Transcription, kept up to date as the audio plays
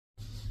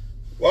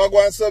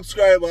Wagwan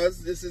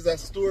subscribers, this is a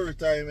story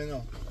time, you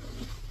know.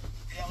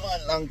 Yeah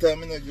man, long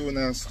time I'm not doing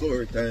a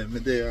story time.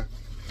 I'm there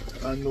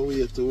on the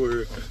way to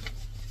work.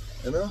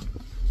 You know?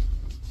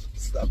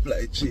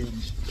 Stoplight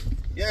change.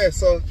 Yeah,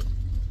 so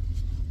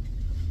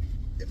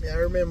I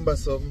remember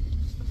some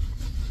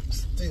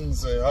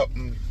things that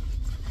happen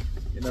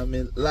in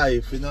my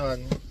life, you know,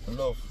 and I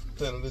love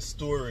to tell the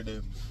story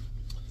them.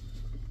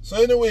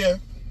 So anyway,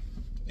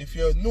 if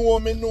you know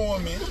me,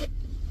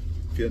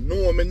 if you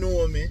know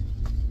me,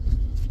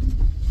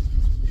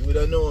 you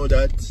would know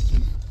that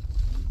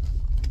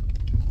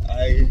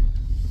I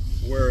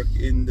work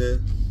in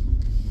the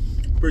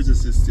prison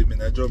system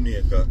in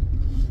Jamaica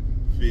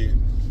for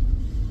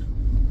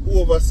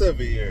over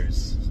 7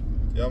 years.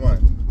 Yeah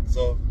man.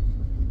 So,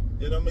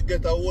 you know, I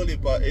get a whole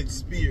heap of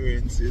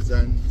experiences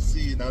and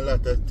seeing a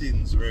lot of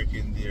things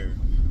working there.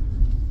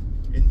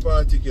 In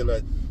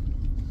particular,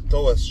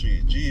 Tower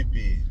Street,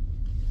 GP.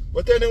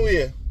 But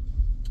anyway,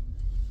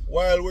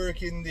 while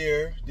working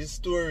there, this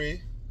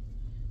story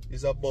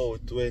is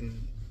about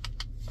when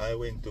I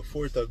went to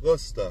Fort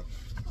Augusta,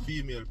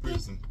 female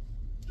prison.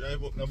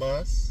 Drive up the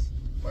bus,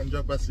 man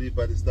drop asleep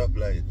at the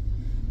stoplight.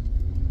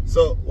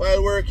 So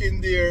while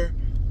working there,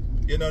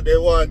 you know, they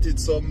wanted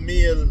some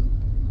male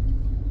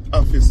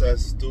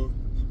officers to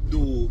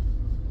do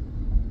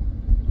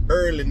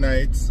early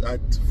nights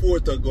at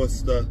Fort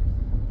Augusta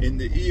in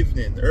the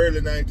evening. Early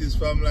night is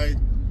from like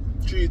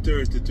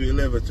 3:30 to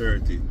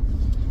 11:30.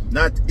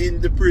 Not in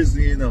the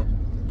prison, you know,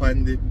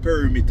 on the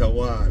perimeter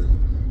wall.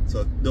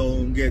 So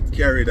don't get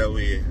carried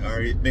away or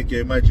it make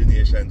your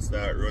imagination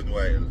start run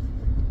wild.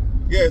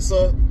 Yeah,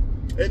 so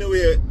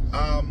anyway,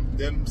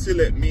 them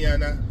select me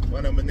and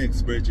one of my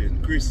next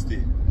brethren,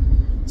 Christy.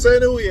 So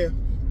anyway,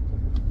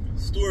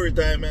 story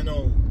time, you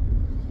know.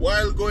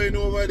 While going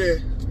over there,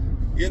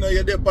 you know,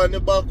 you're there on the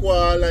back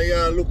wall and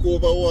you look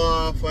over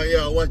wharf and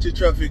you watch the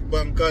traffic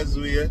bank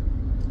causeway.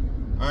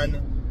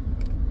 And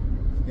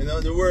you know,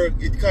 the work,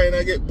 it kind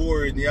of get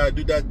boring. You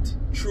do that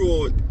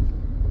throughout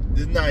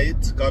the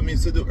night, come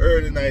into the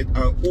early night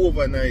and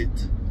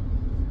overnight,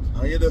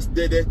 and you just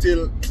did it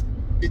till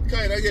it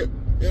kind of get,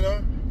 you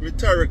know,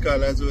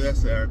 rhetorical as we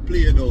say, or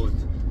played out.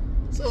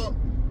 So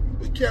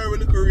we carry a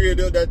little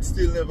radio that's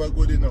still never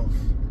good enough.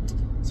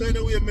 So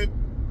anyway, me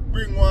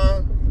bring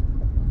a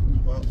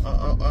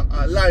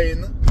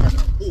line and a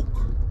hook.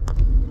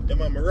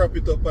 Then I wrap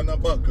it up on a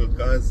buckle,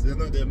 because you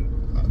know them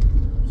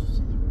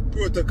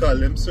protocol,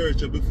 them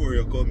search you before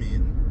you come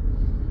in.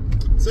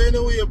 So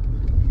anyway,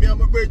 me and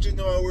my brethren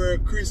now I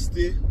work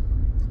Christy,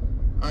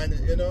 and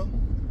you know,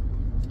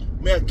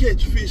 me I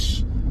catch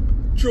fish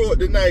throughout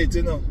the night,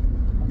 you know.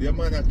 Yeah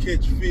man, I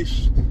catch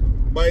fish.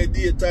 By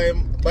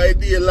daytime, by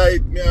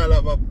daylight, me I'll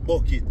have a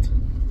bucket.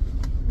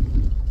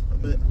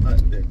 Me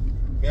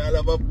I'll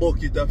have a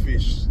bucket of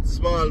fish.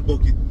 Small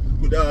bucket,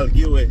 could all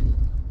give away.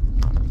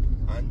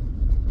 And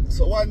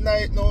so one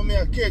night now me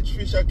I catch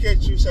fish,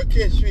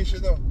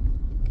 you know.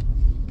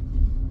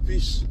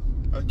 Fish.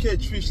 I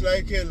catch fish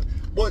like hell.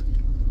 But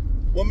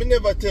what me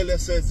never tell you,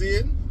 says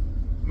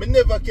me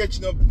never catch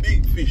no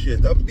big fish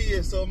yet. I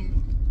be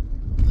some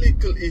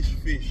little-ish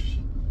fish.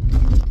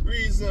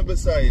 Reasonable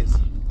size.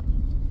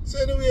 So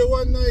anyway,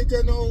 one night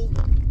I know,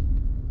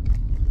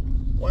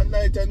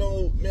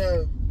 me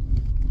I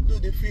do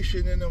the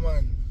fishing, you know,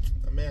 man.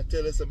 And me I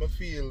tell you, I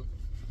feel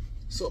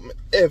something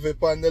heavy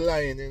upon the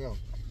line, you know.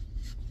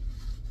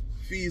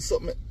 Feel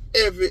something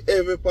heavy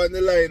upon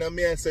the line, and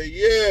me I say,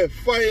 yeah,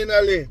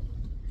 finally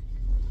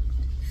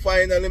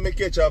me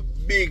catch a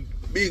big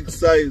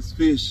size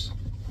fish.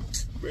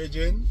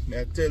 Brethren, me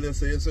I tell you,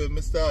 so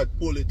me start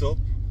pull it up.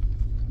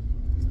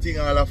 The thing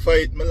I'll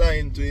fight my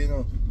line to, you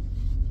know.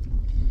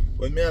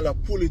 When me I'll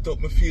pull it up,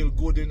 me feel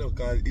good, you know,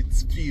 because it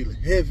feel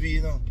heavy,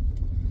 you know.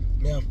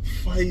 Me I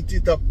fight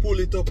it, I pull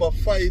it up, I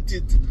fight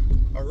it.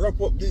 I wrap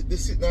up the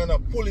sitting and I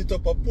pull it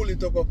up, I pull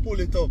it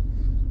up.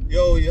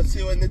 Yo, you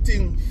see when the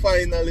thing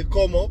finally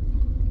come up?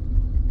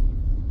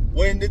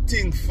 When the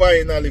thing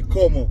finally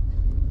come up,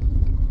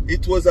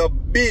 it was a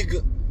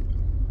big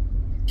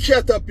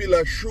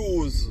caterpillar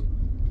shoes.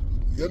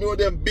 You know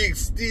them big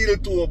steel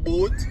toe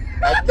boat?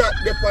 At that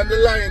dip on the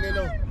line, you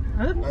know.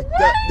 At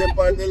that dip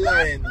on the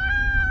line.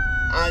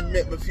 And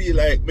make me feel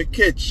like me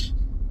catch.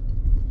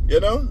 You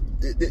know?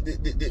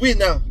 The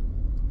winner.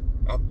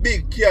 A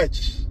big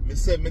catch. Me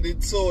said me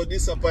did so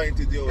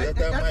disappointed, yo. That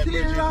time my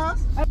brethren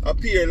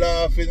appear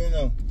laughing, you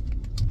know.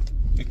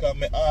 Because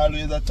me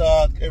always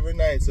attack every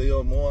night, so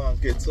yo, I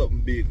want to catch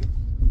something big.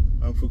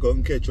 And if we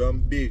can catch one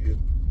big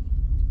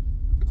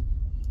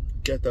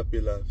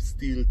caterpillar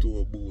steel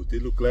toe boat,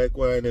 it look like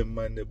one of them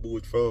man the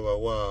boat from over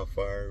wharf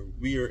or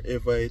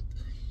wherever it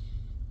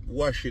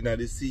washing at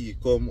the sea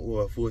come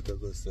over Fort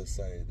Augusta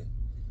side.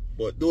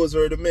 But those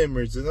are the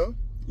memories, you know,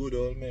 good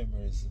old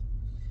memories.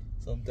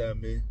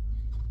 Sometimes me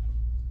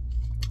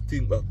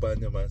think back on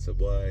them and say,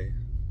 boy,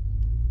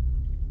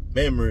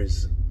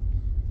 memories.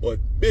 But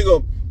big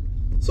up,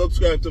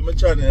 subscribe to my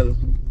channel.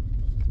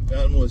 I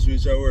almost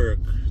reach our work.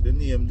 The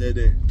name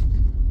there.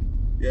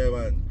 Yeah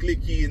man,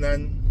 click in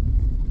and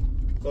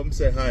come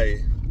say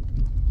hi.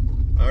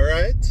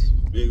 Alright?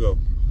 Big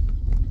up.